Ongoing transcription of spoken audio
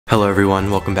Hello everyone,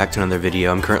 welcome back to another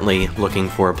video. I'm currently looking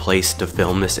for a place to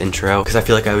film this intro because I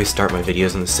feel like I always start my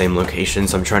videos in the same location,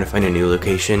 so I'm trying to find a new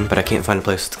location, but I can't find a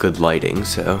place with good lighting,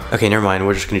 so... Okay, never mind,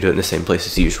 we're just gonna do it in the same place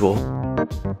as usual.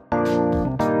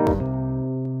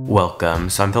 Welcome.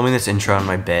 So I'm filming this intro on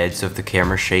my bed, so if the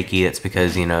camera's shaky, that's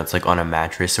because, you know, it's like on a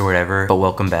mattress or whatever, but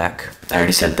welcome back. I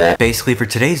already said that. Basically, for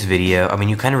today's video, I mean,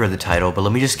 you kind of read the title, but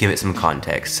let me just give it some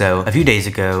context. So, a few days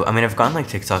ago, I mean, I've gotten like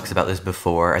TikToks about this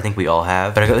before, I think we all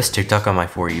have, but I got this TikTok on my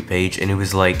For You page, and it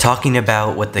was like talking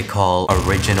about what they call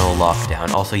original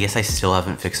lockdown. Also, yes, I still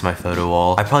haven't fixed my photo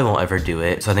wall. I probably won't ever do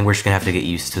it, so I think we're just gonna have to get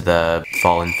used to the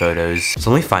fallen photos.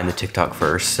 So let me find the TikTok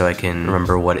first, so I can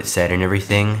remember what it said and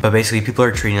everything. But basically, people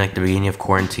are treating like the beginning of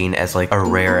quarantine as like a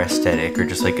rare aesthetic, or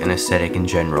just like an aesthetic in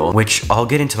general, which I'll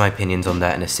get into my opinions on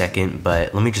that in a second,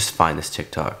 but let me just find this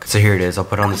TikTok. So here it is, I'll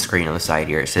put it on the screen on the side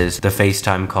here. It says, the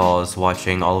FaceTime calls,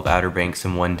 watching all of Outer Banks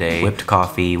in one day, whipped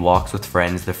coffee, walks with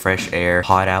friends, the fresh air,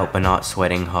 hot out but not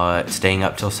sweating hot, staying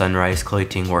up till sunrise,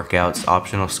 clothing workouts,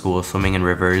 optional school, swimming in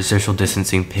rivers, social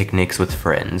distancing, picnics with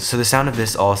friends. So the sound of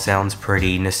this all sounds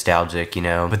pretty nostalgic, you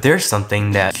know, but there's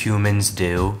something that humans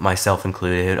do, myself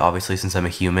included, obviously since I'm a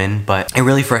human, but it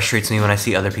really frustrates me when I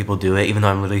see other people do it, even though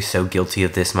I'm literally so guilty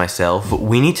of this myself. But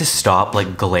we need to stop like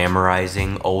glamorizing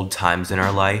old times in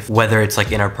our life, whether it's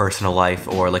like in our personal life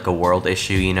or like a world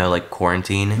issue, you know, like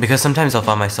quarantine, because sometimes I'll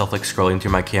find myself like scrolling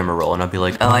through my camera roll and I'll be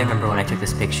like, oh, I remember when I took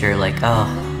this picture, like,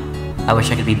 oh, I wish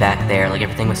I could be back there, like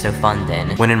everything was so fun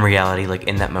then. When in reality, like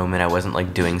in that moment, I wasn't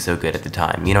like doing so good at the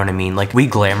time, you know what I mean? Like we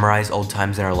glamorize old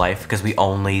times in our life because we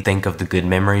only think of the good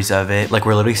memories of it. Like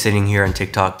we're literally sitting here on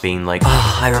TikTok being like,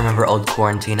 oh, I remember old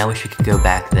quarantine, I wish we could go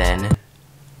back then.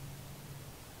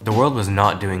 The world was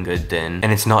not doing good then,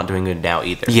 and it's not doing good now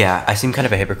either. Yeah, I seem kind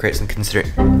of a hypocrite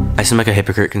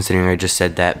considering I just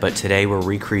said that, but today we're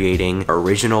recreating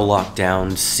original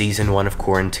lockdown, season 1 of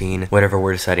quarantine, whatever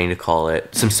we're deciding to call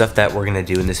it. Some stuff that we're gonna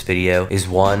do in this video is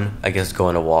one, I guess go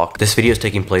on a walk. This video is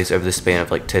taking place over the span of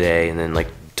like today and then like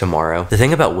tomorrow. The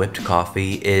thing about whipped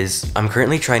coffee is I'm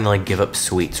currently trying to like give up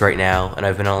sweets right now, and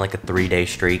I've been on like a 3-day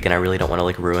streak and I really don't want to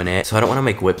like ruin it, so I don't want to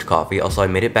make whipped coffee. Also, I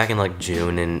made it back in like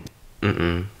June and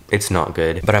it's not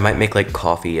good, but I might make like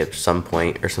coffee at some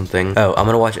point or something. Oh, I'm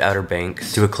gonna watch Outer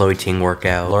Banks, do a Chloe Ting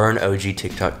workout, learn OG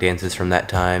TikTok dances from that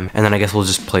time, and then I guess we'll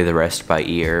just play the rest by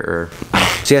ear or...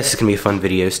 So yeah, this is gonna be a fun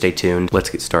video, stay tuned. Let's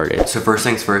get started. So first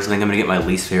things first, I think I'm gonna get my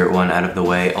least favorite one out of the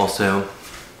way. Also,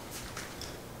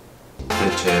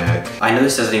 the check. I know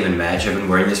this doesn't even match, I've been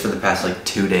wearing this for the past like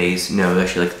 2 days. No,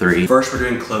 actually like 3. First, we're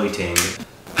doing Chloe Ting.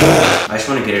 I just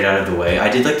want to get it out of the way. I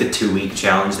did like the 2-week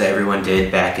challenge that everyone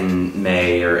did back in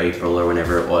May or April or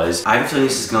whenever it was. I have a feeling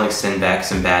this is gonna like send back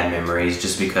some bad memories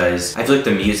just because I feel like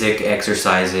the music,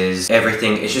 exercises,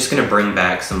 everything, it's just gonna bring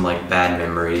back some like bad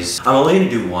memories. I'm only gonna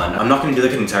do one. I'm not gonna do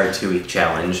like an entire 2-week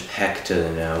challenge. Heck to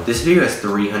the no. This video has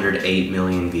 308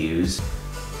 million views.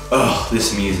 Oh,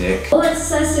 this music. All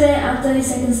exercise today are 30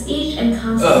 seconds each and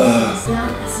count down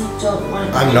as you don't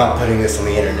want to. I'm not putting this on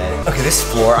the internet. Okay, this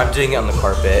floor, I'm doing it on the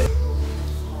carpet.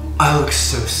 I look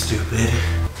so stupid.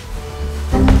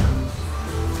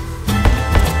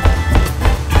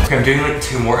 Okay, I'm doing like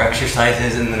 2 more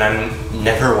exercises and then I'm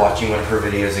never watching one of her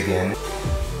videos again.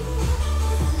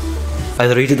 I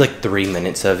literally did like 3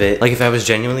 minutes of it. Like if I was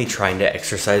genuinely trying to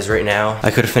exercise right now, I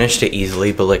could have finished it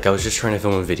easily, but like I was just trying to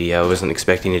film a video. I wasn't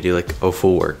expecting to do like a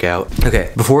full workout.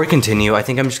 Okay, before we continue, I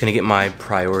think I'm just gonna get my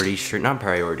priorities straight. Not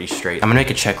priorities straight. I'm gonna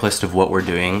make a checklist of what we're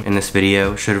doing in this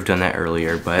video. Should have done that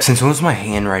earlier, but since when was my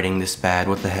handwriting this bad?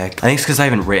 What the heck? I think it's because I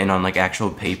haven't written on like actual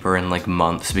paper in like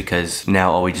months, because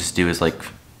now all we just do is like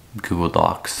Google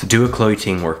Docs. Do a Chloe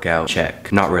Ting workout,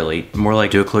 check. Not really, more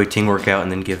like do a Chloe Ting workout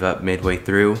and then give up midway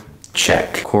through.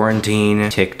 Check. Quarantine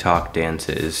TikTok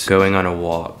dances. Going on a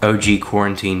walk. OG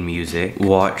quarantine music.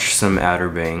 Watch some Outer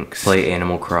Banks. Play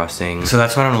Animal Crossing. So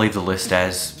that's what I'm gonna leave the list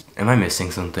as. Am I missing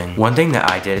something? One thing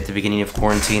that I did at the beginning of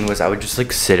quarantine was I would just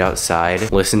like sit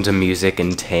outside, listen to music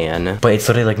and tan. But it's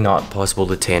literally like not possible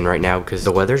to tan right now because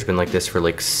the weather's been like this for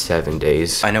like 7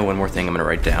 days. I know one more thing I'm gonna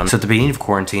write down. So at the beginning of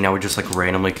quarantine, I would just like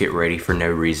randomly get ready for no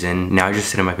reason. Now I just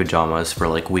sit in my pajamas for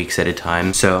like weeks at a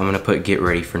time. So I'm gonna put get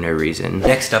ready for no reason.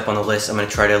 Next up on the list, I'm gonna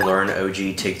try to learn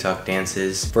OG TikTok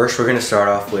dances. First, we're gonna start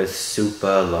off with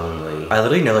Super Lonely. I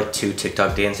literally know like 2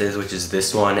 TikTok dances, which is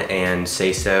this one and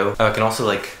Say So. I can also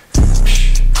like,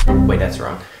 wait, that's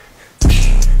wrong.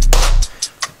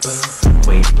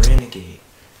 Wait, Renegade.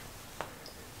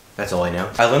 That's all I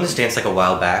know. I learned this dance like a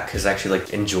while back because I actually like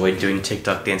enjoyed doing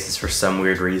TikTok dances for some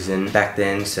weird reason back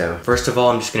then. So first of all,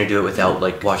 I'm just gonna do it without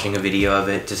like watching a video of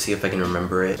it to see if I can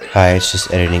remember it. Hi, it's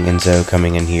just editing Enzo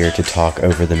coming in here to talk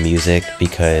over the music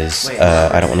because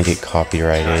I don't want to get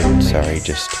copyrighted. Sorry,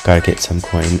 just gotta get some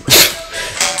coin.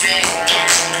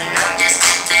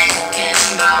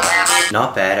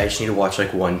 Not bad. I just need to watch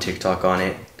like one TikTok on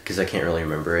it because I can't really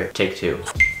remember it. Take two.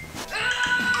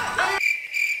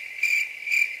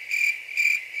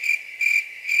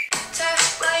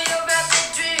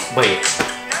 Wait.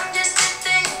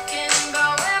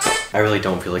 I really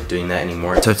don't feel like doing that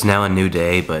anymore. So it's now a new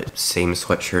day, but same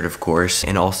sweatshirt, of course.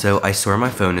 And also, I swear my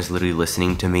phone is literally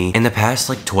listening to me. In the past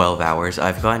like 12 hours,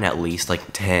 I've gotten at least like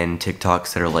 10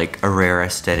 TikToks that are like a rare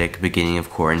aesthetic beginning of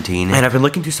quarantine. And I've been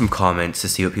looking through some comments to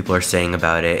see what people are saying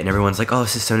about it. And everyone's like, oh,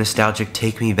 this is so nostalgic.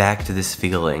 Take me back to this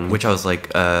feeling. Which I was like,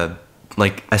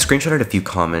 I screenshotted a few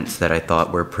comments that I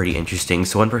thought were pretty interesting.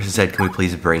 So one person said, can we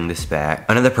please bring this back?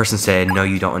 Another person said, no,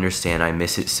 you don't understand. I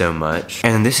miss it so much.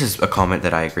 And this is a comment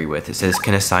that I agree with. It says,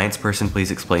 can a science person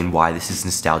please explain why this is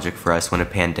nostalgic for us when a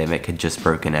pandemic had just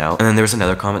broken out? And then there was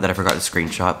another comment that I forgot to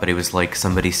screenshot, but it was like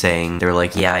somebody saying, they were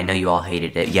like, yeah, I know you all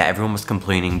hated it. Yeah, everyone was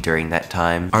complaining during that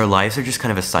time. Our lives are just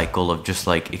kind of a cycle of just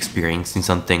like experiencing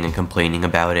something and complaining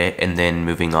about it and then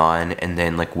moving on and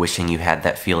then like wishing you had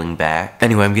that feeling back.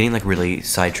 Anyway, I'm getting like really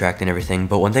sidetracked and everything,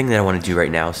 but one thing that I want to do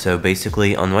right now, so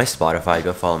basically on my Spotify,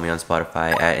 go follow me on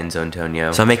Spotify at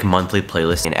ENZO'S. So I make monthly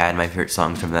playlists and add my favorite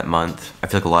songs from that month. I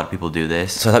feel like a lot of people do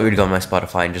this. So I thought we would go on my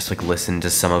Spotify and just like listen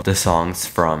to some of the songs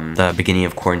from the beginning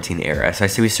of quarantine era. So I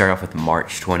see we start off with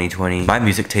March 2020. My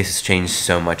music taste has changed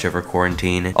so much over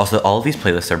quarantine. Also, all of these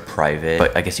playlists are private,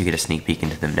 but I guess you get a sneak peek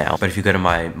into them now. But if you go to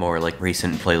my more like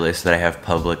recent playlist that I have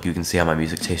public, you can see how my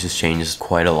music taste has changed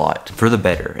quite a lot. For the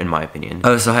better, in my opinion.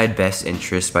 Oh, so I had Best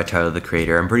Interest by Tyler, the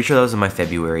Creator. I'm pretty sure that was in my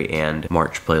February and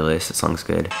March playlist. That song's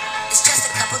good. It's just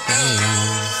a couple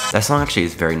days. That song actually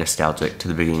is very nostalgic to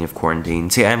the beginning of quarantine.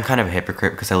 See, I'm kind of a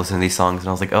hypocrite because I listen to these songs and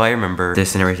I was like, oh, I remember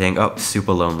this and everything. Oh,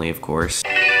 Super Lonely, of course.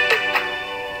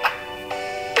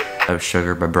 Oh,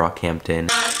 Sugar by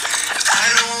Brockhampton.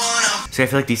 See, I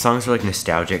feel like these songs are like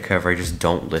nostalgic, however, I just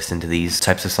don't listen to these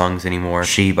types of songs anymore.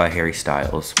 She by Harry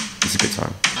Styles. It's a good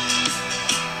song.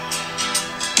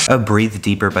 Oh, Breathe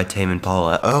Deeper by Tame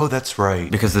Impala. Oh, that's right.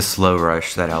 Because the Slow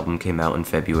Rush, that album came out in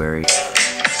February.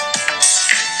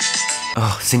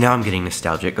 Oh, see, now I'm getting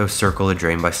nostalgic. Oh, Circle the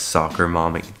Drain by Soccer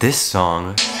Mommy. This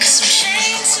song...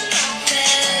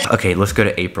 Okay, let's go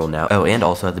to April now. Oh, and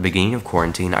also at the beginning of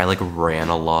quarantine, I like ran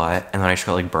a lot and then I just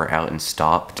got like burnt out and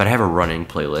stopped. But I have a running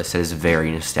playlist that is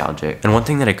very nostalgic. And one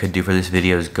thing that I could do for this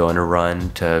video is go on a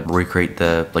run to recreate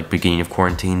the like beginning of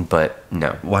quarantine, but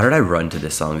no. Why did I run to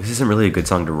this song? This isn't really a good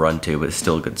song to run to, but it's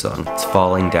still a good song. It's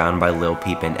Falling Down by Lil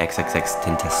Peep and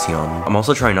XXXTentacion. I'm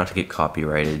also trying not to get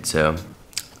copyrighted, so...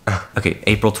 Okay,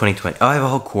 April 2020. Oh, I have a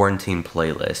whole quarantine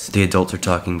playlist. The Adults Are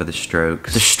Talking by The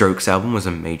Strokes. The Strokes album was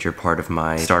a major part of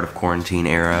my start of quarantine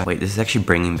era. Wait, this is actually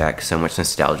bringing back so much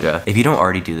nostalgia. If you don't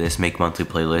already do this, make monthly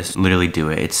playlists. Literally do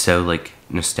it. It's so like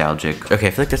nostalgic. Okay,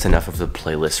 I feel like that's enough of the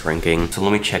playlist ranking. So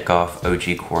let me check off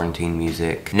OG quarantine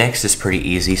music. Next is pretty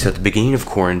easy. So at the beginning of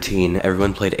quarantine,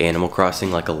 everyone played Animal Crossing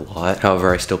like a lot.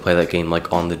 However, I still play that game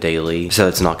like on the daily. So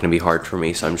it's not gonna be hard for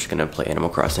me. So I'm just gonna play Animal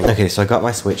Crossing. Okay, so I got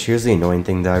my Switch. Here's the annoying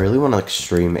thing that I really wanna like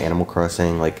stream Animal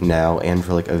Crossing like now and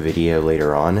for like a video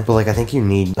later on. But like I think you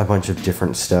need a bunch of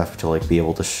different stuff to like be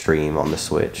able to stream on the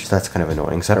Switch. So that's kind of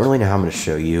annoying. So I don't really know how I'm gonna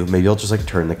show you. Maybe I'll just like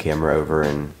turn the camera over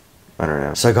and I don't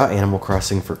know. So I got Animal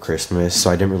Crossing for Christmas,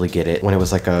 so I didn't really get it when it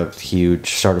was like a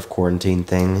huge start of quarantine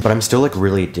thing. But I'm still like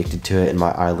really addicted to it and my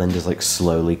island is like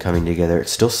slowly coming together.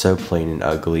 It's still so plain and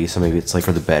ugly, so maybe it's like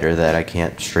for the better that I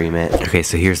can't stream it. Okay,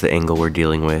 so here's the angle we're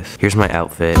dealing with. Here's my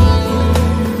outfit.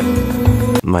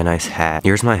 My nice hat.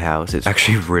 Here's my house. It's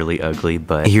actually really ugly,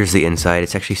 but here's the inside.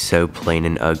 It's actually so plain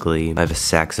and ugly. I have a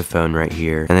saxophone right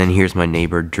here. And then here's my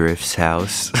neighbor Drift's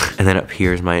house. And then up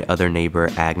here is my other neighbor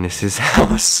Agnes's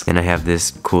house. And I have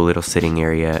this cool little sitting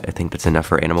area. I think that's enough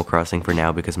for Animal Crossing for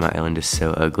now because my island is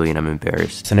so ugly and I'm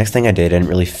embarrassed. So next thing I did, I didn't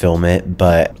really film it,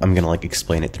 but I'm gonna like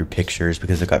explain it through pictures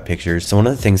because I got pictures. So one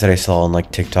of the things that I saw on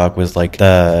like TikTok was like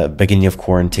the beginning of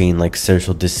quarantine, like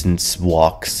social distance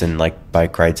walks and like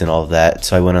bike rides and all of that.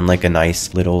 So I went on like a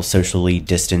nice little socially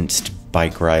distanced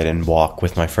bike ride and walk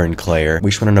with my friend Claire. We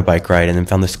just went on a bike ride and then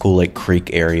found this cool like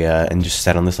creek area and just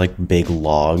sat on this like big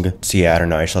log. So yeah, I don't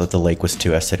know, I saw that the lake was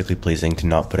too aesthetically pleasing to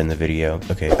not put in the video.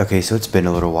 Okay, so it's been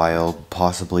a little while,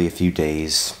 possibly a few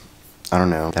days. I don't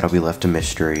know, that'll be left a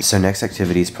mystery. So next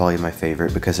activity is probably my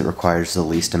favorite because it requires the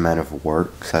least amount of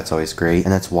work, so that's always great,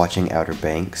 and that's watching Outer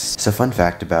Banks. So fun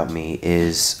fact about me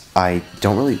is I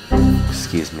don't really,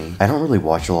 excuse me, I don't really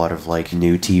watch a lot of like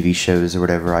new TV shows or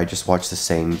whatever. I just watch the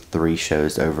same 3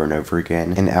 shows over and over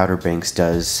again, and Outer Banks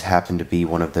does happen to be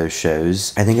one of those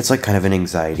shows. I think it's like kind of an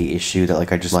anxiety issue that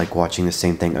like I just like watching the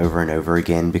same thing over and over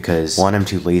again because 1, I'm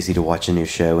too lazy to watch a new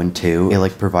show, and 2, it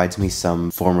like provides me some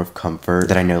form of comfort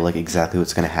that I know like exactly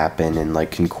what's gonna happen and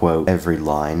like can quote every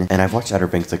line. And I've watched Outer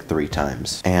Banks like 3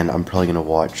 times, and I'm probably gonna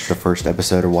watch the first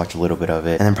episode or watch a little bit of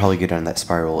it, and then probably get on that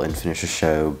spiral and finish the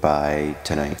show by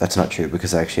tonight. That's not true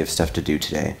because I actually have stuff to do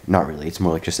today. Not really, it's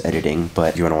more like just editing,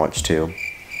 but you want to watch too?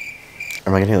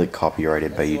 Am I gonna get like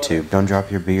copyrighted by YouTube? Don't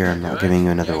drop your beer, I'm not giving you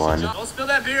another one. Don't spill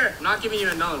that beer, I'm not giving you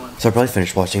another one. So I'll probably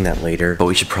finish watching that later, but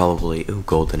we should probably, ooh,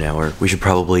 golden hour. We should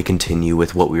probably continue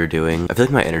with what we were doing. I feel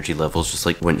like my energy levels just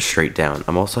like went straight down.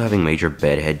 I'm also having major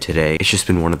bedhead today. It's just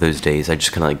been one of those days. I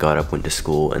just kind of like got up, went to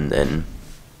school, and then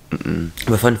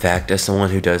But fun fact, as someone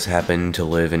who does happen to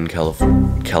live in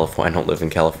California, I don't live in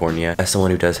California. As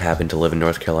someone who does happen to live in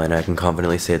North Carolina, I can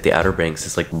confidently say that the Outer Banks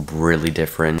is like really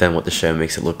different than what the show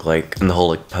makes it look like. And the whole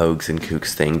like Pogues and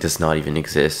Kooks thing does not even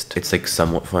exist. It's like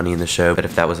somewhat funny in the show, but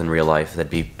if that was in real life, that'd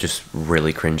be just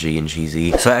really cringy and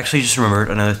cheesy. So I actually just remembered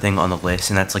another thing on the list,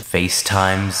 and that's like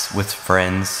FaceTimes with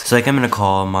friends. So like I'm gonna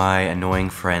call my annoying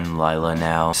friend Lila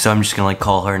now. So I'm just gonna like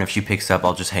call her, and if she picks up,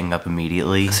 I'll just hang up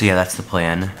immediately. So yeah, that's the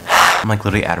plan. I'm like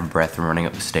literally out of breath from running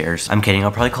up the stairs. I'm kidding,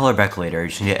 I'll probably call her back later. I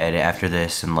just need to edit after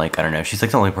this, and like, I don't know. She's like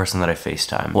the only person that I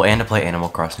FaceTime. Well, and to play Animal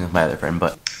Crossing with my other friend,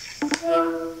 but...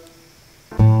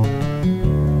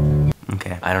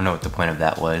 Okay, I don't know what the point of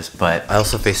that was, but I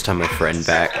also FaceTime my friend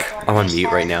back. I'm on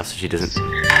mute right now so she doesn't...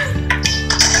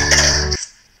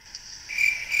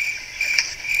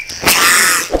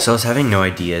 So I was having no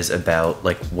ideas about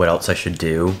like what else I should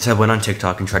do. So I went on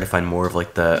TikTok and tried to find more of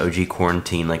like the OG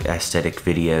quarantine like aesthetic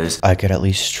videos. I could at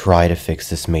least try to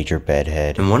fix this major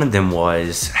bedhead. And one of them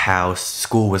was how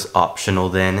school was optional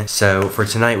then. So for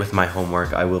tonight with my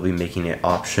homework, I will be making it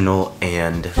optional,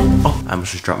 and oh, I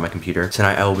almost just dropped my computer.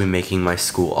 Tonight I will be making my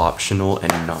school optional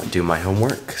and not do my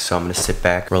homework. So I'm gonna sit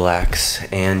back, relax,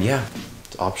 and yeah.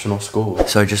 Optional school.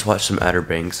 So I just watched some Outer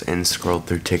Banks and scrolled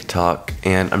through TikTok,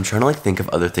 and I'm trying to like think of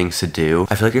other things to do.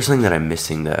 I feel like there's something that I'm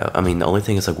missing though. I mean, the only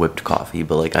thing is like whipped coffee,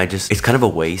 but like it's kind of a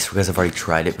waste because I've already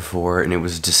tried it before and it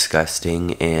was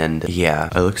disgusting, and yeah,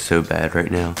 I look so bad right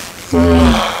now.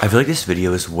 I feel like this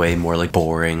video is way more like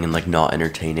boring and like not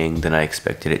entertaining than I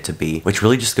expected it to be, which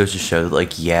really just goes to show that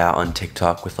like, yeah, on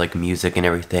TikTok with like music and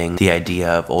everything, the idea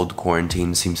of old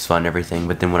quarantine seems fun and everything,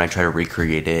 but then when I try to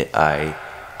recreate it, I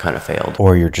kind of failed.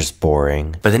 Or you're just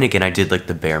boring. But then again, I did like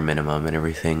the bare minimum and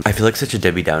everything. I feel like such a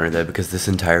Debbie Downer though, because this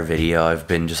entire video I've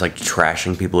been just like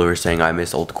trashing people who are saying I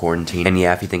miss old quarantine. And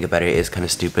yeah, if you think about it, it is kind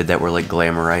of stupid that we're like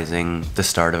glamorizing the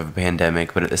start of a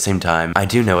pandemic, but at the same time, I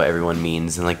do know what everyone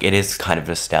means, and like it is kind of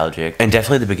nostalgic. And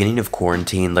definitely the beginning of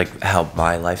quarantine, like how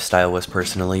my lifestyle was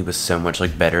personally, was so much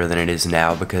like better than it is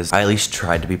now, because I at least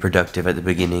tried to be productive at the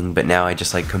beginning, but now I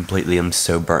just like completely am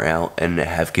so burnt out and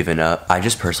have given up. I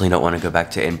just personally don't want to go back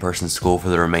to in-person school for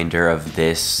the remainder of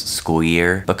this school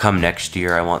year, but come next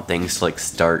year I want things to like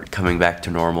start coming back to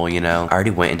normal, you know. I already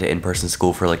went into in-person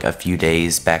school for like a few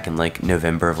days back in like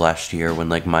November of last year when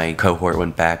like my cohort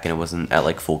went back and it wasn't at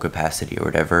like full capacity or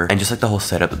whatever, and just like the whole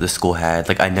setup that the school had,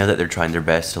 like I know that they're trying their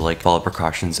best to like follow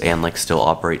precautions and like still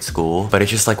operate school, but it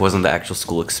just like wasn't the actual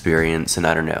school experience, and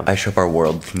I don't know. I just hope our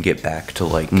world can get back to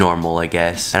like normal, I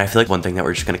guess. And I feel like one thing that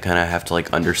we're just gonna kind of have to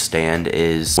like understand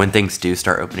is when things do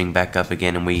start opening back up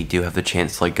again and we do have the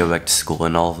chance to like go back to school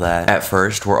and all of that, at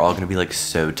first we're all gonna be like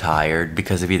so tired,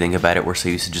 because if you think about it, we're so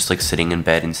used to just like sitting in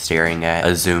bed and staring at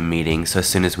a Zoom meeting. So as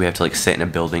soon as we have to like sit in a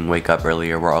building, wake up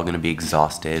earlier, we're all gonna be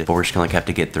exhausted, but we're just gonna like have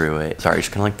to get through it. Sorry, I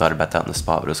just kind of like thought about that on the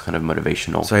spot, but it was kind of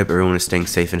motivational. So I hope everyone is staying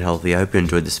safe and healthy. I hope you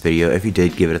enjoyed this video. If you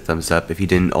did, give it a thumbs up. If you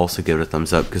didn't, also give it a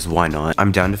thumbs up, because why not?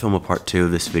 I'm down to film a part 2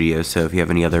 of this video, so if you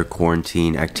have any other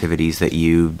quarantine activities that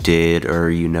you did or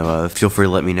you know of, feel free to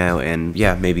let me know, and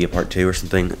yeah, maybe a part 2 or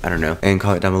something, I don't know. And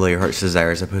comment down below your heart's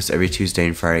desires. I post every Tuesday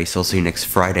and Friday, so I'll see you next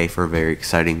Friday for a very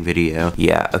exciting video.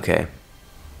 Yeah, okay.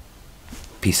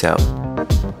 Peace out.